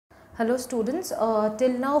Hello students,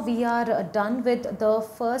 till now we are done with the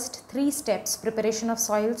first 3 steps: preparation of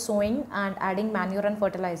soil, sowing and adding manure and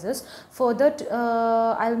fertilizers. Further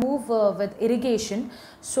I'll move with irrigation.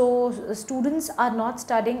 So students are not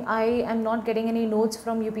studying, I am not getting any notes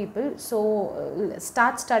from you people, so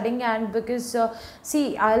start studying. And because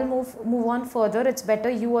see, I'll move on further, it's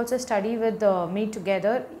better you also study with me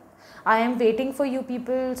together. I am waiting for you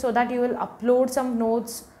people so that you will upload some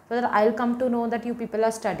notes, so that I'll come to know that you people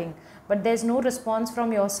are studying, but there's no response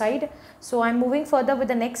from your side. So I'm moving further with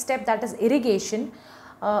the next step, that is irrigation.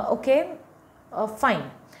 Okay, fine.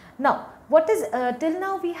 Now what is till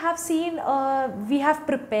now we have seen, we have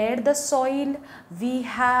prepared the soil, we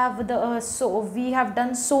have the we have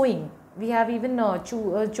done sowing, we have even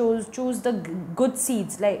choose the good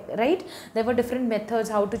seeds, like, right? There were different methods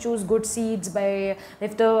how to choose good seeds. By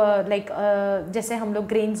if the जैसे हम लोग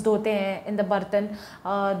grains धोते हैं in the बर्तन,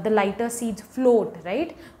 the lighter seeds float,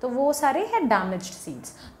 right? तो वो सारे हैं damaged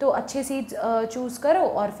seeds, तो अच्छे seeds choose करो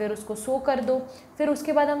और फिर उसको sow कर दो. फिर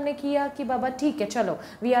उसके बाद हमने किया कि बाबा ठीक है, चलो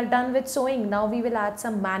we are done with sowing, now we will add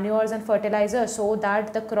some manures and fertilizers so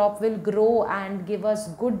that the crop will grow and give us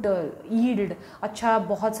good yield. अच्छा,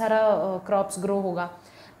 बहुत सारा क्रॉप्स ग्रो होगा.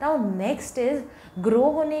 नाउ नेक्स्ट इज, ग्रो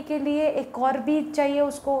होने के लिए एक और भी चाहिए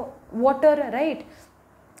उसको, वाटर, राइट?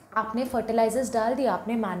 आपने फर्टिलाइजर्स डाल दिया,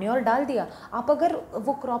 आपने मैन्योर डाल दिया, आप अगर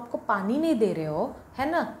वो क्रॉप को पानी नहीं दे रहे हो, है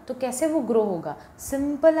ना, तो कैसे वो ग्रो होगा?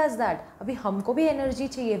 Simple as that. अभी हमको भी एनर्जी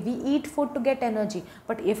चाहिए, we eat food to get energy,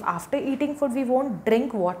 but if after eating food we won't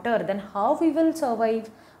drink water, then how we will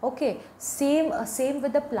survive? Okay, same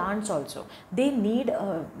with the plants also. They need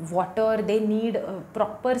water, they need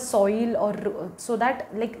proper soil, or so that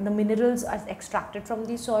like the minerals are extracted from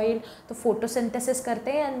the soil, तो photosynthesis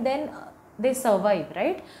करते हैं and then they survive,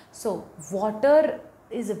 right? So water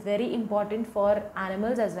is very important for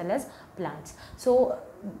animals as well as plants. So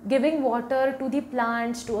giving water to the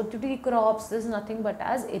plants, to the crops, is nothing but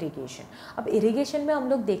as irrigation. अब irrigation में हम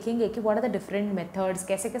लोग देखेंगे कि what are the different methods,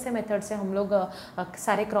 कैसे कैसे methods से हम लोग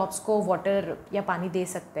सारे crops को water या पानी दे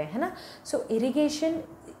सकते हैं, है ना? So irrigation,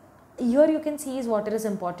 here you can see is water is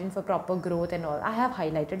important for proper growth and all. I have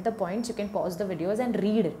highlighted the points, you can pause the videos and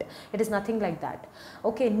read it. It is nothing like that.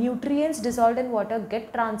 Okay, nutrients dissolved in water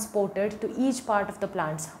get transported to each part of the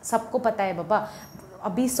plants. सबको पता है बाबा,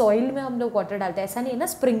 अभी soil में हम लोग water डालते हैं, ऐसा नहीं है ना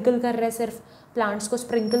स्प्रिंकल कर रहे हैं, सिर्फ प्लांट्स को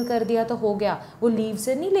स्प्रिंकल कर दिया तो हो गया. वो लीव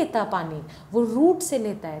से नहीं लेता पानी, वो रूट से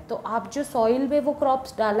लेता है. तो आप जो सॉइल में वो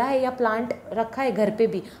क्रॉप्स डाला है या प्लांट रखा है घर पे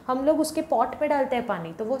भी, हम लोग उसके पॉट में डालते हैं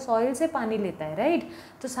पानी, तो वो सॉइल से पानी लेता है, राइट?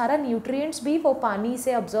 तो सारा न्यूट्रिएंट्स भी वो पानी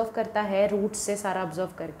से ऑब्जर्व करता है, रूट्स से सारा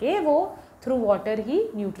ऑब्जर्व करके वो थ्रू वाटर ही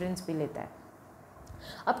न्यूट्रिएंट्स भी लेता है.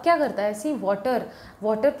 अब क्या करता है, सी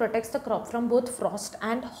water protects the crop from both Frost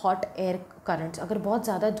and hot air currents. अगर बहुत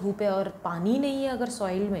ज़्यादा धूप है और पानी नहीं है अगर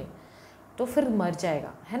सॉइल में, तो फिर मर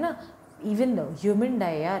जाएगा, है ना? इवन ह्यूमन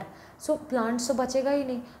डाई यार. सो प्लांट्स तो बचेगा ही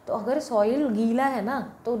नहीं. तो अगर सॉइल गीला है ना,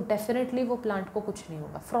 तो डेफिनेटली वो प्लांट को कुछ नहीं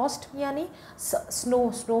होगा. फ्रॉस्ट यानी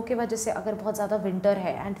स्नो की वजह से, अगर बहुत ज़्यादा विंटर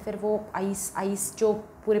है एंड फिर वो आइस जो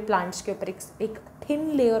पूरे प्लांट्स के ऊपर एक थिन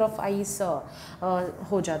लेयर ऑफ आइस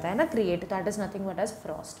हो जाता है ना create, that is nothing but as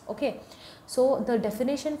Frost. Okay, so the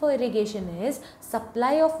definition for irrigation is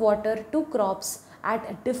supply of water to crops at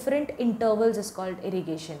different intervals is called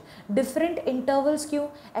irrigation. different intervals क्यों?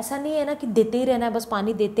 ऐसा नहीं है ना कि देते ही रहना है, बस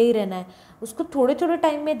पानी देते ही रहना है, उसको थोड़े थोड़े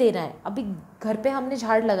टाइम में देना है. अभी घर पे हमने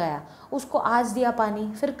झाड़ लगाया, उसको आज दिया पानी,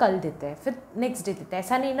 फिर कल देते हैं, फिर नेक्स्ट डे देते हैं.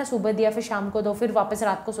 ऐसा नहीं ना सुबह दिया फिर शाम को दो, फिर वापस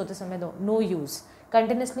रात को सोते समय दो. No use.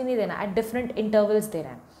 कंटिन्यूसली नहीं देना, एट डिफरेंट इंटरवल्स देना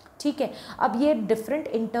है, ठीक है? अब ये डिफरेंट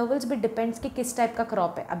इंटरवल्स भी डिपेंड्स कि किस टाइप का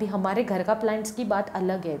क्रॉप है. अभी हमारे घर का प्लांट्स की बात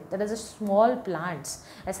अलग है, that is a small plants.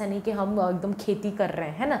 ऐसा नहीं कि हम एकदम खेती कर रहे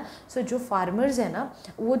हैं, है ना? सो जो फार्मर्स है ना,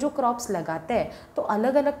 वो जो क्रॉप्स लगाते हैं, तो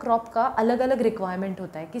अलग अलग क्रॉप का अलग अलग रिक्वायरमेंट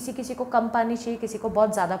होता है. किसी को कम पानी चाहिए, किसी को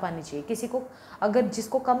बहुत ज़्यादा पानी चाहिए. किसी को, अगर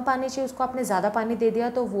जिसको कम पानी चाहिए उसको आपने ज़्यादा पानी दे दिया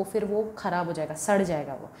तो वो फिर वो ख़राब हो जाएगा, सड़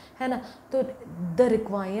जाएगा वो, है ना? तो the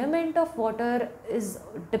requirement of water is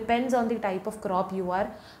depends on the type of crop you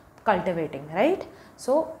are cultivating, right?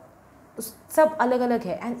 सो सब अलग अलग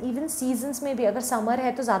है. एंड इवन सीजन्स में भी, अगर समर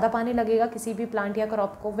है तो ज़्यादा पानी लगेगा किसी भी प्लांट या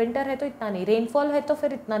क्रॉप को, विंटर है तो इतना नहीं, रेनफॉल है तो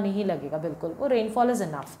फिर इतना नहीं लगेगा, बिल्कुल वो rainfall is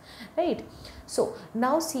enough, right? So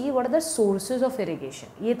now see what are the sources of irrigation.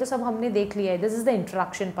 ये तो सब हमने देख लिया है, this is the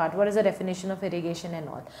introduction part, what is the definition of irrigation and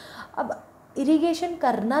all. अब इरिगेशन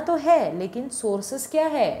करना तो है, लेकिन सोर्सेज क्या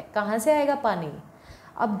है, कहाँ से आएगा पानी?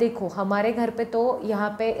 अब देखो, हमारे घर पे तो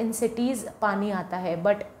यहाँ पे इन सिटीज़ पानी आता है,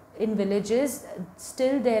 but in villages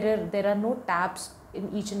still there are no taps in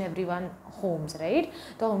each and every one homes, right?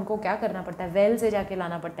 तो उनको क्या करना पड़ता है, वेल से जाके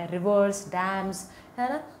लाना पड़ता है, रिवर्स, डैम्स, है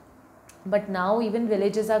ना? But now even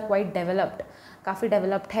villages are quite developed, काफ़ी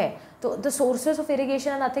डेवलप्ड है. तो the sources of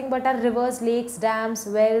irrigation are nothing but are reverse, lakes, dams,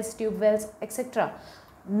 Wales, tube wells etcetera.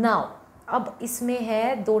 Now अब इसमें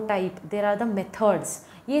है दो type, there are the methods.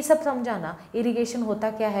 ये सब समझाना इरिगेशन होता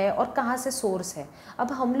क्या है और कहाँ से सोर्स है.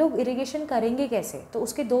 अब हम लोग इरिगेशन करेंगे कैसे, तो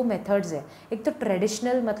उसके दो मेथड्स हैं. एक तो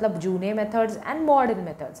ट्रेडिशनल मतलब जूने methods and modern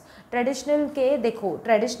methods. Traditional के देखो,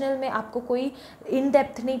 ट्रेडिशनल में आपको कोई इन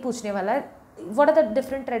डेप्थ नहीं पूछने वाला है. What are the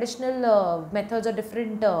different traditional methods or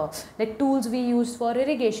different like tools we use for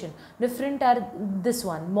irrigation? Different are this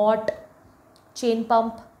one, mott, chain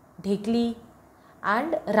pump, ढेकली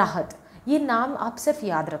and राहत. ये नाम आप सिर्फ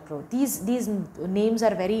याद रख लो. These names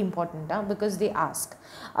are very important because they ask.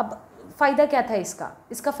 अब फ़ायदा क्या था इसका?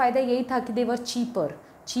 इसका फ़ायदा यही था कि they were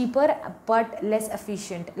cheaper but less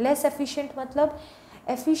efficient. Less efficient मतलब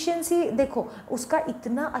एफिशिएंसी देखो उसका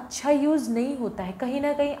इतना अच्छा यूज़ नहीं होता है. कहीं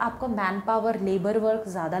ना कहीं आपका मैन पावर, लेबर वर्क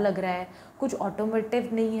ज़्यादा लग रहा है. कुछ ऑटोमेटिव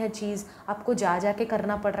नहीं है चीज़, आपको जा के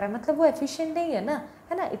करना पड़ रहा है, मतलब वो एफिशिएंट नहीं है ना,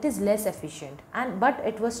 है ना. It is less efficient and but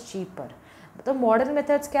it was cheaper. तो मॉडर्न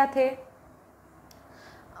मेथड्स क्या थे?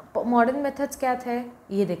 मॉडर्न मेथड्स क्या थे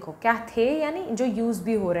ये देखो, क्या थे यानी जो यूज़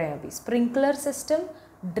भी हो रहे हैं अभी. Sprinkler system,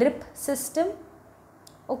 drip system.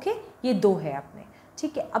 Okay, ये दो है अपने.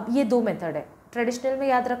 ठीक है, अब ये दो मेथड है. ट्रेडिशनल में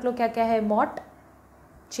याद रख लो क्या क्या है, मॉट,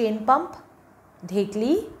 चेन पंप,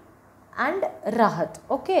 ढेकली एंड राहत.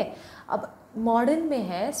 ओके, अब मॉडर्न में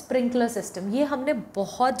है स्प्रिंकलर सिस्टम. ये हमने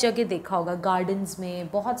बहुत जगह देखा होगा, गार्डन्स में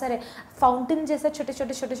बहुत सारे फाउंटेन जैसे छोटे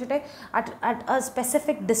छोटे एट अ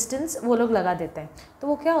स्पेसिफिक डिस्टेंस वो लोग लगा देते हैं. तो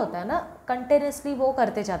वो क्या होता है ना, कंटिन्यूसली वो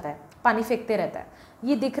करते जाता है, पानी फेंकते रहता है.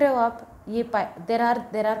 ये दिख रहे हो आप, ये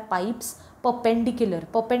देर आर पाइप्स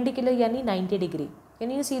परपेंडिकुलर यानी 90 degree.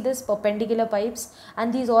 Can you see this perpendicular pipes?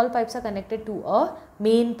 And these all pipes are connected to a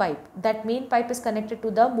main pipe. That main pipe is connected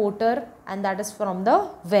to the motor and that is from the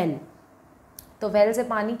well. तो well से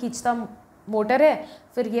पानी खींचता motor है,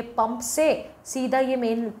 फिर ये pump से सीधा ये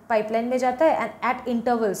मेन पाइपलाइन में जाता है एंड एट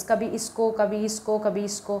इंटरवल्स, कभी इसको कभी इसको कभी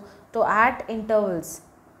इसको. तो एट इंटरवल्स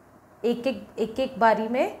एक बारी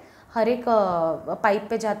में हर एक पाइप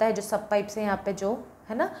पे जाता है, जो सब पाइप्स हैं यहाँ पे जो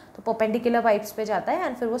है ना, तो परपेंडिकुलर पाइप्स पे जाता है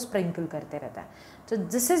एंड फिर वो स्प्रिंकल करते रहता है. तो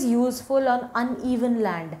this is useful on uneven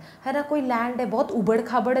land, है ना. कोई लैंड है बहुत उबड़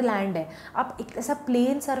खाबड़ लैंड है, आप एक ऐसा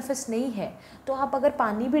प्लेन सरफेस नहीं है, तो आप अगर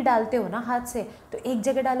पानी भी डालते हो ना हाथ से, तो एक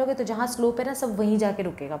जगह डालोगे तो जहाँ स्लोप है ना सब वहीं जाके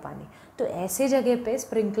रुकेगा पानी. तो ऐसे जगह पे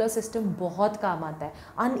स्प्रिंकलर सिस्टम बहुत काम आता है.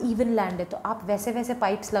 अनइवन लैंड है तो आप वैसे वैसे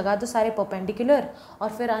पाइप्स लगा दो सारे परपेंडिकुलर, और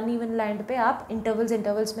फिर अनइवन लैंड पे आप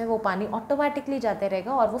इंटरवल्स में वो पानी ऑटोमेटिकली जाते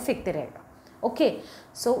रहेगा और वो फेंकते रहेगा. Okay,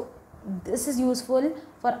 so this is useful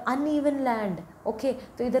for uneven land. Okay,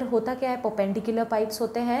 तो इधर होता क्या है, परपेंडिकुलर पाइप्स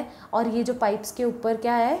होते हैं और ये जो पाइप्स के ऊपर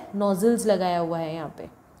क्या है, नोजल्स लगाया हुआ है यहाँ पे.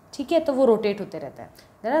 ठीक है, तो वो रोटेट होते रहता है.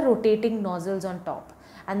 There are rotating nozzles on top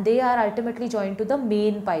and they are ultimately joint to the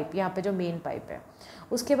main pipe. यहाँ पे जो मेन पाइप है,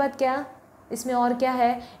 उसके बाद क्या इसमें और क्या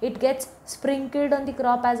है, it gets sprinkled on the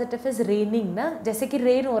crop as it is raining ना. जैसे कि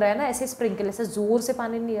रेन हो रहा है ना, ऐसे स्प्रिंकल, ऐसे ज़ोर से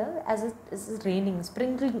पानी नहीं आ, as it is raining.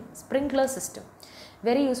 Sprinkler system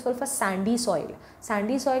very useful for Sandy soil.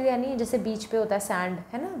 Sandy soil यानी जैसे बीच पे होता है सैंड,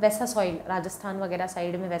 है ना, वैसा सॉइल, राजस्थान वगैरह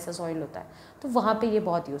साइड में वैसा सॉइल होता है, तो वहाँ पे ये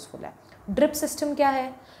बहुत यूजफुल है. ड्रिप सिस्टम क्या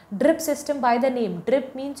है, drip system by the name,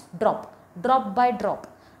 drip means drop by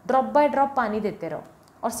drop पानी देते रहो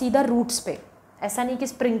और सीधा रूट्स पे. ऐसा नहीं कि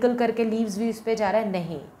स्प्रिंकल करके लीव्स पे जा रहा है,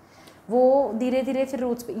 नहीं, वो धीरे धीरे फिर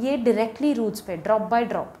रूट्स पे, ये डायरेक्टली रूट्स पे, drop by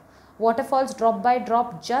drop. Waterfalls drop by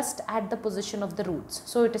drop just at the position of the roots,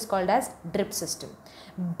 so it is called as drip system.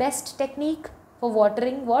 Best technique for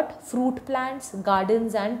watering what, fruit plants,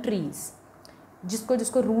 gardens and trees.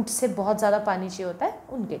 जिसको root से बहुत ज़्यादा पानी चाहिए होता है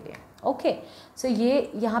उनके लिए. ओके, सो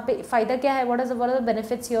ये यहाँ पे फ़ायदा क्या है, what are the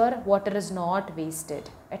benefits here? Water is not wasted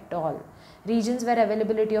at all. Regions where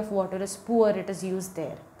availability of water is poor, it is used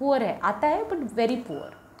there. poor है, आता है but very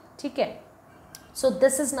poor. ठीक है. So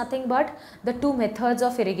this is nothing but the two methods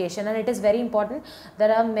of irrigation and it is very important.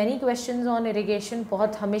 There are many questions on irrigation,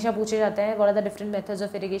 बहुत हमेशा पूछे जाते हैं. What are the different methods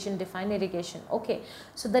of irrigation? Define irrigation. Okay.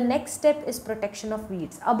 So the next step is protection of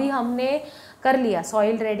weeds. अभी हमने कर लिया,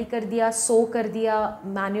 soil ready कर दिया, sow कर दिया,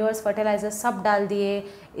 manures, fertilizers सब डाल दिए,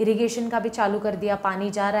 irrigation का भी चालू कर दिया,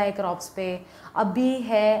 पानी जा रहा है crops पे. अभी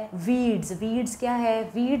है weeds. weeds क्या है?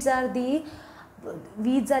 weeds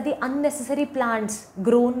are the unnecessary plants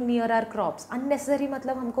grown near our crops. unnecessary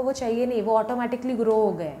मतलब हमको वो चाहिए नहीं, वो ऑटोमेटिकली ग्रो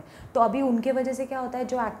हो गए हैं. तो अभी उनके वजह से क्या होता है,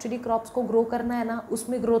 जो एक्चुअली क्रॉप्स को ग्रो करना है ना,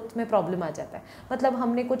 उसमें ग्रोथ में प्रॉब्लम आ जाता है. मतलब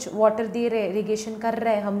हमने कुछ वाटर दे रहे, इरिगेशन कर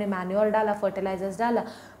रहे हैं, हमने मैन्योर डाला, फर्टिलाइजर्स डाला,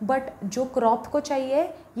 बट जो क्रॉप को चाहिए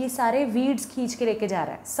ये सारे वीड्स खींच के लेके जा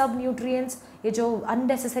रहा है. सब न्यूट्रिएंट्स ये जो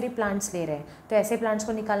अननेसेसरी प्लांट्स ले रहे हैं, तो ऐसे प्लांट्स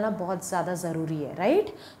को निकालना बहुत ज़्यादा ज़रूरी है,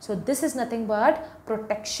 right. So this is nothing but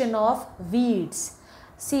protection of weeds.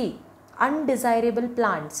 C, undesirable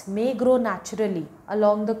plants may grow naturally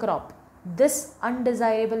along the crop. This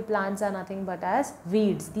undesirable plants are nothing but as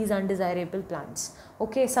weeds, these undesirable plants.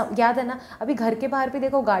 Okay, याद है ना. अभी घर के बाहर भी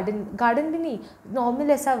देखो, गार्डन भी नहीं, नॉर्मल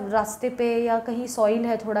ऐसा रास्ते पे या कहीं सॉइल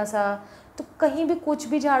है थोड़ा सा, तो कहीं भी कुछ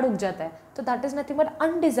भी झाड़ उग जाता है, तो that is nothing but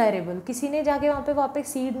undesirable. किसी ने जाके वहाँ पे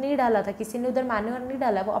सीड नहीं डाला था, किसी ने उधर मैन्योर नहीं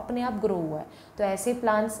डाला, वो अपने आप ग्रो हुआ है. तो ऐसे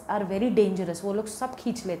प्लांट्स आर वेरी डेंजरस, वो लोग सब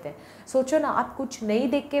खींच लेते हैं. सोचो ना, आप कुछ नहीं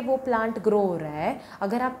देख के वो प्लांट ग्रो हो रहा है,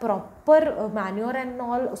 अगर आप प्रॉपर मैन्योर एंड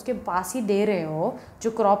ऑल उसके पास ही दे रहे हो,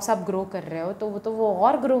 जो क्रॉप्स आप ग्रो कर रहे हो, तो वो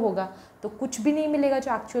और ग्रो होगा, तो कुछ भी नहीं मिलेगा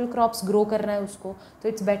जो एक्चुअल क्रॉप्स ग्रो कर रहा है उसको. तो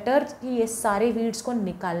इट्स बेटर कि ये सारे वीड्स को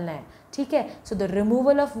निकालना है, ठीक है. So the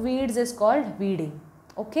removal of weeds is called weeding.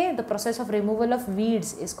 Okay, the process of removal of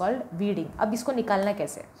weeds is called weeding. अब इसको निकालना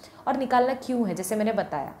कैसे और निकालना क्यों है, जैसे मैंने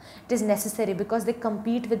बताया, it is necessary because they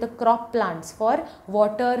compete with the crop plants for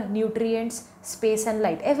water, nutrients, space and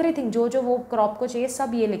light, everything. जो वो क्रॉप को चाहिए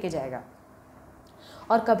सब ये लेके जाएगा.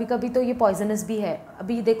 और कभी कभी तो ये पॉइजनस भी है.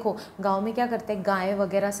 अभी देखो गांव में क्या करते हैं, गाय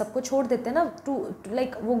वगैरह सबको छोड़ देते हैं ना, टू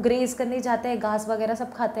लाइक वो ग्रेज करने जाते हैं, घास वगैरह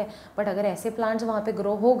सब खाते हैं. बट अगर ऐसे प्लांट्स वहाँ पे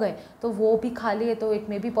ग्रो हो गए तो वो भी खा लिए, तो it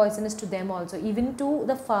may be poisonous to them also, even to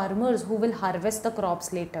the farmers who will harvest the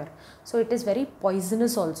crops letter. So it is very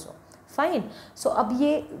poisonous also. Fine. सो अब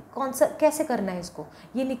ये कौन सा कैसे करना है, इसको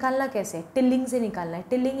ये निकालना कैसे, टिलिंग से निकालना है.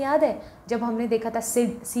 टिलिंग याद है जब हमने देखा था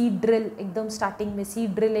सीड ड्रिल, एकदम स्टार्टिंग में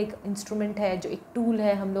सीड ड्रिल एक इंस्ट्रूमेंट है, जो एक टूल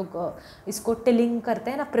है, हम लोग इसको टिलिंग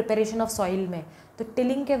करते हैं ना प्रिपरेशन ऑफ सॉइल में. तो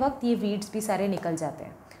टिलिंग के वक्त ये वीड्स भी सारे निकल जाते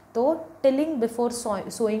हैं. तो tilling before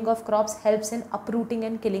sowing of crops helps in uprooting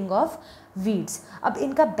and killing of weeds. अब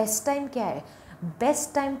इनका बेस्ट टाइम क्या है,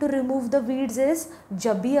 best time to remove the weeds is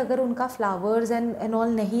जब भी अगर उनका फ्लावर्स एंड ऑल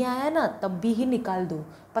नहीं आया ना, तब भी ही निकाल दो.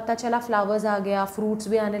 पता चला फ्लावर्स आ गया, फ्रूट्स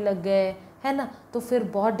भी आने लग गए, है ना, तो फिर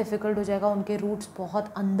बहुत डिफ़िकल्ट हो जाएगा, उनके रूट्स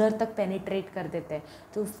बहुत अंदर तक पेनिट्रेट कर देते हैं.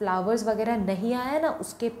 तो फ्लावर्स वगैरह नहीं आया ना,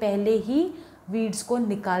 उसके पहले ही वीड्स को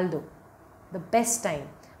निकाल दो, the best time.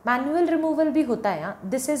 Manual removal भी होता है यहाँ.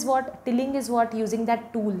 This is what tilling is what using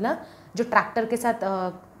that tool ना, जो ट्रैक्टर के साथ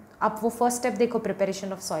आप वो फर्स्ट स्टेप देखो,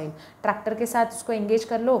 प्रिपरेशन ऑफ सॉइल, ट्रैक्टर के साथ उसको एंगेज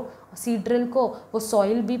कर लो, सीड ड्रिल को, वो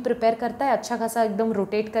सॉइल भी प्रिपेयर करता है अच्छा खासा, एकदम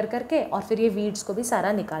रोटेट कर करके, और फिर ये वीड्स को भी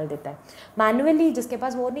सारा निकाल देता है. मैनुअली जिसके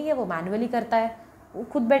पास वो नहीं है, वो मैनुअली करता है, वो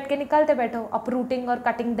खुद बैठ के निकालते बैठो, अपरूटिंग और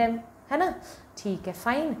कटिंग देम, है ना. ठीक है,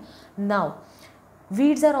 fine. Now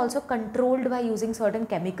weeds are also controlled by using certain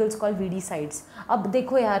chemicals called weedicides. अब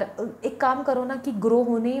देखो यार, एक काम करो ना कि ग्रो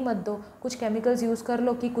होने ही मत दो, कुछ केमिकल्स यूज़ कर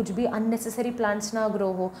लो कि कुछ भी अननेसेसरी प्लांट्स ना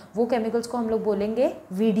ग्रो हो. वो केमिकल्स को हम लोग बोलेंगे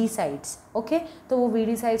वीडीसाइड्स. ओके, तो वो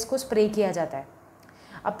वीडीसाइड्स को स्प्रे किया जाता है.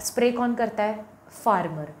 अब स्प्रे कौन करता है,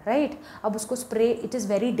 फार्मर, राइट. अब उसको spray, it is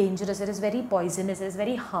very dangerous, it is very poisonous, it is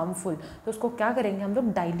very harmful. तो उसको क्या करेंगे हम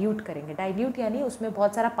लोग, डाइल्यूट करेंगे. डाइल्यूट यानी उसमें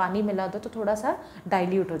बहुत सारा पानी मिला दो तो थोड़ा सा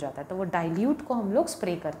डाइल्यूट हो जाता है, तो वो डाइल्यूट को हम लोग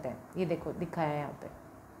स्प्रे करते हैं. ये देखो दिखा है यहाँ पे.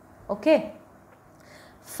 Okay,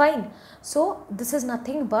 fine. So this is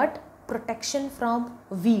nothing but protection from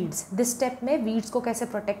weeds. This step में वीड्स को कैसे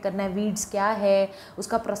प्रोटेक्ट करना है, वीड्स क्या है,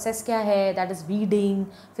 उसका प्रोसेस क्या है, दैट इज़ वीडिंग.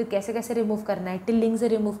 फिर कैसे कैसे रिमूव करना है, टिलिंग से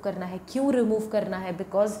रिमूव करना है. क्यों रिमूव करना है,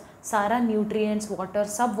 बिकॉज सारा न्यूट्रिएंट्स, वाटर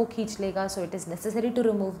सब वो खींच लेगा, so it is necessary to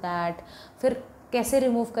remove that. फिर कैसे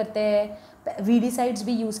रिमूव करते हैं, वीडीसाइड्स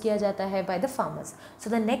भी यूज़ किया जाता है by the farmers. So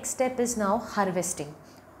the next step is now harvesting.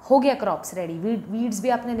 हो गया क्रॉप्स रेडी, वीड्स भी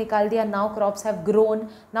आपने निकाल दिया, now crops have grown,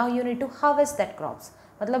 now you need to harvest that crops.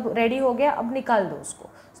 मतलब रेडी हो गया, अब निकाल दो उसको.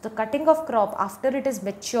 So the cutting of crop after it is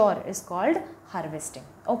mature is called harvesting.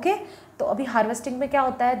 Okay, तो अभी हार्वेस्टिंग में क्या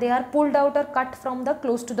होता है, दे आर पुल्ड आउट और cut from the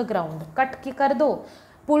close to the ground. Cut की कर दो.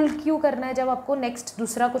 पुल क्यों करना है, जब आपको नेक्स्ट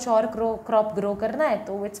दूसरा कुछ और क्रॉप ग्रो करना है,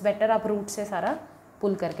 तो इट्स बेटर आप रूट से सारा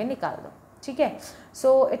पुल करके निकाल दो. ठीक है.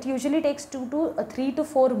 So it usually takes 3 to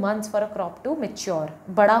 4 months for a crop to mature.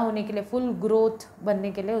 बड़ा होने के लिए, फुल ग्रोथ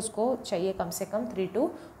बनने के लिए उसको चाहिए कम से कम 3 to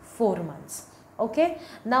 4 months. Okay,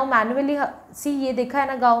 now manually सी, ये देखा है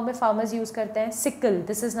ना गांव में फार्मर्स यूज़ करते हैं sickle.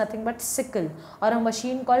 This is nothing but sickle और अ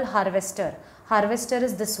machine called harvester. Harvester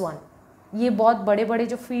is this one. ये बहुत बड़े बड़े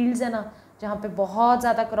जो फील्ड्स है ना, जहाँ पे बहुत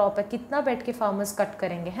ज़्यादा क्रॉप है, कितना बैठ के फार्मर्स कट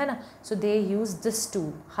करेंगे, है ना. सो दे use this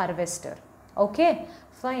tool, harvester. Okay,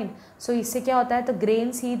 fine. सो इससे क्या होता है, तो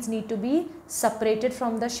grain seeds need to be separated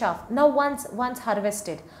from the shaft. Now once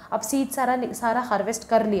harvested, अब सीड सारा हार्वेस्ट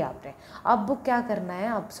कर लिया आपने. अब क्या करना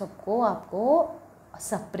है, अब सबको आपको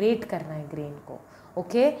सेपरेट करना है ग्रेन को.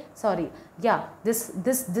 ओके, सॉरी, या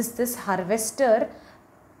this harvester,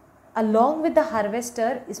 along with the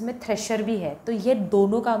harvester इसमें थ्रेशर भी है, तो ये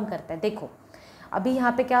दोनों काम करता है. देखो अभी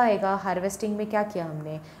यहाँ पे क्या आएगा, हार्वेस्टिंग में क्या किया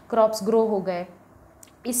हमने, क्रॉप्स ग्रो हो गए,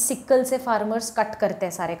 इस सिक्कल से फार्मर्स कट करते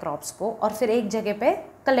हैं सारे क्रॉप्स को और फिर एक जगह पे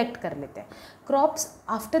कलेक्ट कर लेते हैं crops.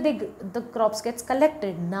 After the crops gets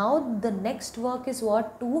collected, now the next work is what,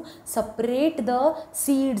 to separate the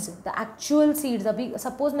seeds, the actual seeds. अभी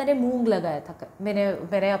सपोज मैंने मूंग लगाया था,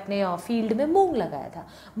 मैंने अपने फील्ड में मूंग लगाया था,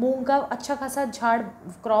 मूंग का अच्छा खासा झाड़,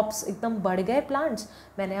 क्रॉप्स एकदम बढ़ गए, प्लांट्स,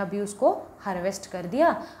 मैंने अभी उसको हार्वेस्ट कर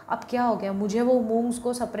दिया. अब क्या हो गया, मुझे वो मूंग्स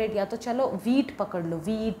को सेपरेट, या तो चलो वीट पकड़ लो,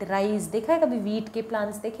 वीट, राइस, देखा है कभी वीट के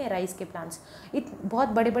प्लांट्स देखे हैं, राइस के प्लांट्स, बहुत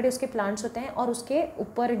बड़े बड़े उसके प्लांट्स होते हैं और उसके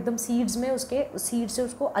ऊपर एकदम सीड्स में, उसके सीड से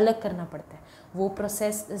उसको अलग करना पड़ता है. वो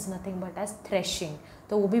process is nothing but as threshing.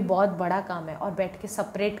 तो वो भी बहुत बड़ा काम है और बैठ के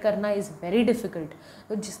सेपरेट करना इज़ वेरी डिफ़िकल्ट.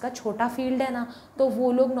 तो जिसका छोटा फील्ड है ना, तो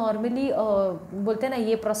वो लोग नॉर्मली बोलते हैं ना,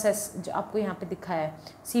 ये प्रोसेस जो आपको यहाँ पे दिखा है,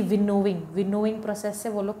 सी विनोइंग प्रोसेस से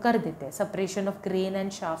वो लोग कर देते हैं separation of grain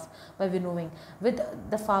and shaft bye winnowing. With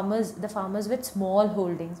the farmers with small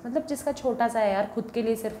holdings, मतलब जिसका छोटा सा है यार, खुद के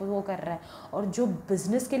लिए सिर्फ वो कर रहा है, और जो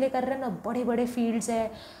बिजनेस के लिए कर रहे हैं ना, बड़े बड़े फील्ड्स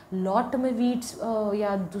है, लॉट में वीट्स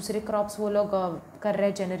या दूसरे क्रॉप्स वो लोग कर रहे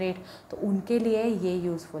हैं जनरेट, तो उनके लिए ये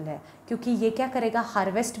यूज़फुल है, क्योंकि ये क्या करेगा,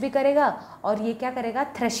 हार्वेस्ट भी करेगा और ये क्या करेगा,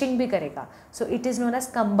 थ्रेशिंग भी करेगा. So it is known as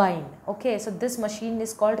combined. Okay, so this machine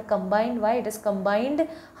is called combined. Why? It is combined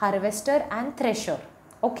harvester and thresher.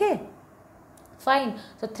 Okay, fine.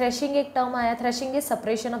 So threshing एक टर्म आया, threshing is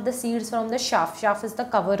separation of the seeds from the shaft. Shaft is the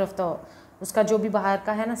cover of the, उसका जो भी बाहर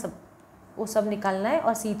का है ना, सब वो सब निकालना है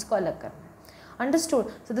और सीड्स को अलग करना है. Understood.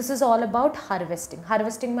 So this is all about harvesting.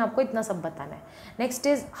 Harvesting में आपको इतना सब बताना है. नेक्स्ट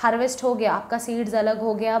इज हार्वेस्ट हो गया, आपका सीड्स अलग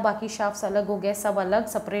हो गया, बाकी शाफ्स अलग हो गए, सब अलग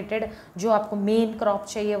सेपरेटेड. जो आपको मेन क्रॉप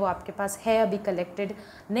चाहिए वो आपके पास है अभी collected.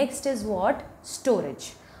 Next is what,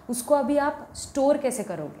 storage. उसको अभी आप स्टोर कैसे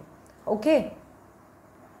करोगे. ओके,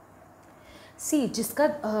 सी जिसका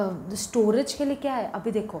स्टोरेज के लिए क्या है,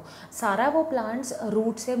 अभी देखो सारा वो प्लांट्स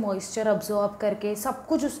रूट से मॉइस्चर अब्जॉर्ब करके सब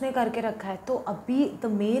कुछ उसने करके रखा है. तो अभी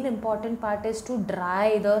the main important part is to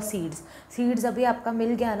dry the seeds. अभी आपका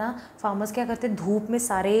मिल गया ना, फार्मर्स क्या करते हैं, धूप में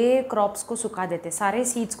सारे क्रॉप्स को सुखा देते, सारे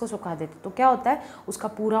सीड्स को सुखा देते. तो क्या होता है, उसका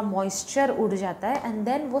पूरा मॉइस्चर उड़ जाता है एंड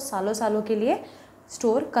देन वो सालों सालों के लिए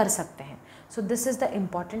स्टोर कर सकते हैं. So this is the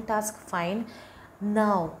important task. Fine.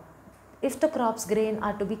 Now if the crops grain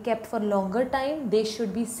are to be kept for longer time, they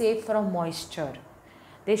should be safe from moisture,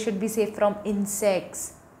 they should be safe from insects,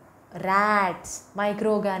 rats,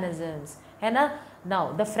 microorganisms, है ना.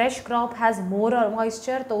 now the fresh crop has more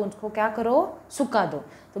moisture, तो उसको क्या करो, सुखा दो.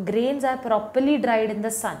 तो grains are properly dried in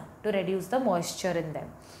the sun to reduce the moisture in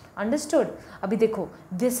them. Understood. अभी देखो,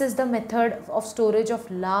 this is the method of storage of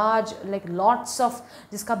large, like lots of,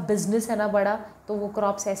 जिसका बिजनेस है ना बड़ा, तो वो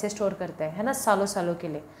क्रॉप्स ऐसे स्टोर करते हैं, है ना, सालों सालों के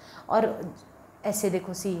लिए. और ऐसे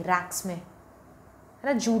देखो, सी रैक्स में, है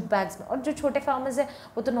ना, जूट बैग्स में. और जो छोटे फार्मर्स हैं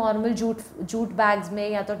वो तो नॉर्मल जूट बैग्स में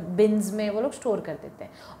या तो बिन्स में वो लोग स्टोर कर देते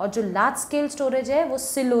हैं. और जो लार्ज स्केल स्टोरेज है वो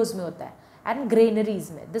सिलोज में होता है एंड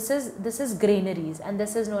ग्रेनरीज में. This is granaries and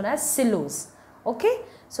this is known as silos. Okay,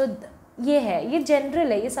 सो ये है, ये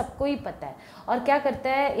जनरल है, ये सबको ही पता है. और क्या करता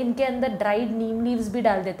है, इनके अंदर ड्राइड नीम लीव्स भी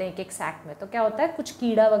डाल देते हैं एक एक सैक में. तो क्या होता है, कुछ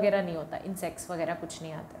कीड़ा वगैरह नहीं होता, इंसेक्ट्स वगैरह कुछ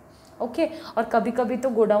नहीं आता. ओके, और कभी कभी तो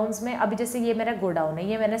गोडाउन्स में, अभी जैसे ये मेरा गोडाउन है,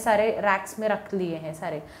 ये मैंने सारे रैक्स में रख लिए हैं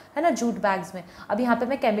सारे, है ना, जूट बैग्स में. अब यहाँ पे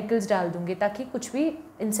मैं केमिकल्स डाल दूंगी ताकि कुछ भी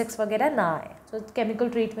इंसेक्ट्स वगैरह ना आए. तो केमिकल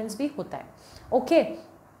ट्रीटमेंट्स भी होता है. Okay,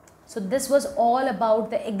 so this was all about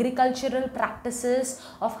the agricultural practices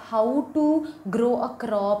of how to grow a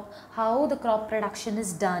crop, how the crop production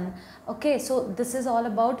is done. Okay, so this is all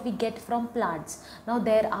about we get from plants. Now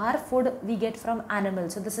there are food we get from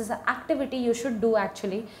animals. So this is an activity you should do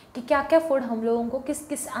actually, कि क्या क्या food हम लोगों को किस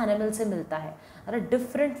किस animal से मिलता है. There are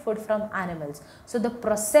different food from animals. So the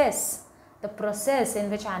process in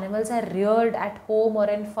which animals are reared at home or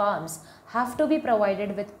in farms have to be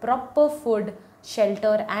provided with proper food,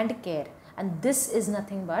 shelter and care, and this is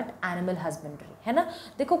nothing but animal husbandry, है ना.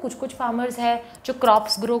 देखो कुछ कुछ farmers है जो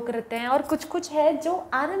crops grow करते हैं और कुछ कुछ है जो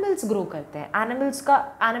एनिमल्स ग्रो करते हैं.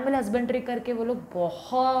 एनिमल हस्बेंड्री करके वो लोग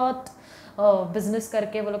बहुत बिजनेस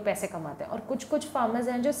करके वो लोग पैसे कमाते हैं. और कुछ कुछ फार्मर्स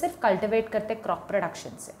हैं जो सिर्फ कल्टिवेट करते हैं क्रॉप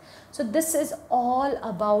प्रोडक्शन से. So this is all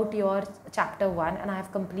about your chapter 1 and I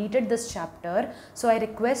have completed this chapter. So I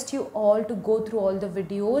request you all to go through all the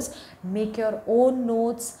videos, make your own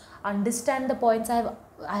notes, understand the points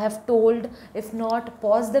I have told. If not,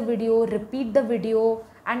 pause the video, repeat the video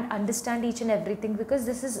and understand each and everything, because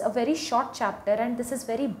this is a very short chapter and this is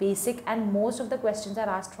very basic and most of the questions are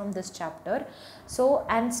asked from this chapter. So,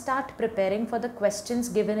 and start preparing for the questions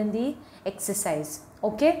given in the exercise.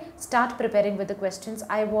 Okay, start preparing with the questions.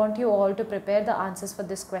 I want you all to prepare the answers for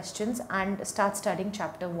these questions and start studying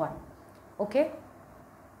chapter 1. Okay.